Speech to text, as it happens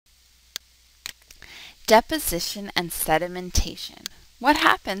Deposition and sedimentation. What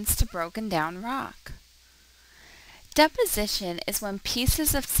happens to broken down rock? Deposition is when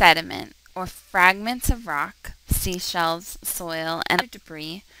pieces of sediment or fragments of rock, seashells, soil, and other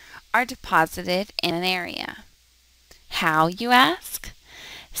debris are deposited in an area. How, you ask?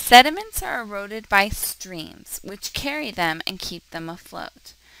 Sediments are eroded by streams, which carry them and keep them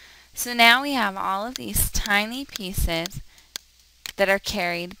afloat. So now we have all of these tiny pieces that are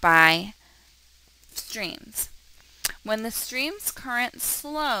carried by streams. When the stream's current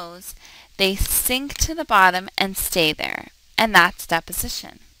slows, they sink to the bottom and stay there, and that's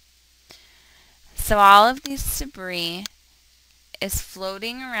deposition. So all of this debris is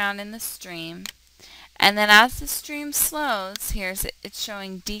floating around in the stream, and then as the stream slows, it's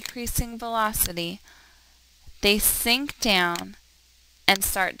showing decreasing velocity, they sink down and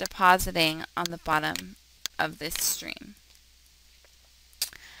start depositing on the bottom of this stream.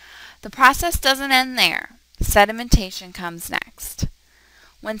 The process doesn't end there. Sedimentation comes next.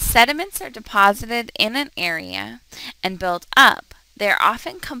 When sediments are deposited in an area and built up, they are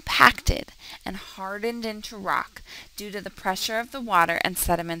often compacted and hardened into rock due to the pressure of the water and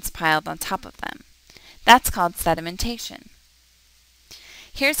sediments piled on top of them. That's called sedimentation.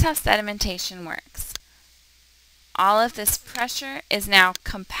 Here's how sedimentation works. All of this pressure is now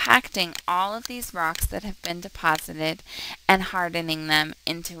compacting all of these rocks that have been deposited and hardening them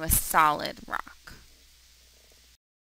into a solid rock.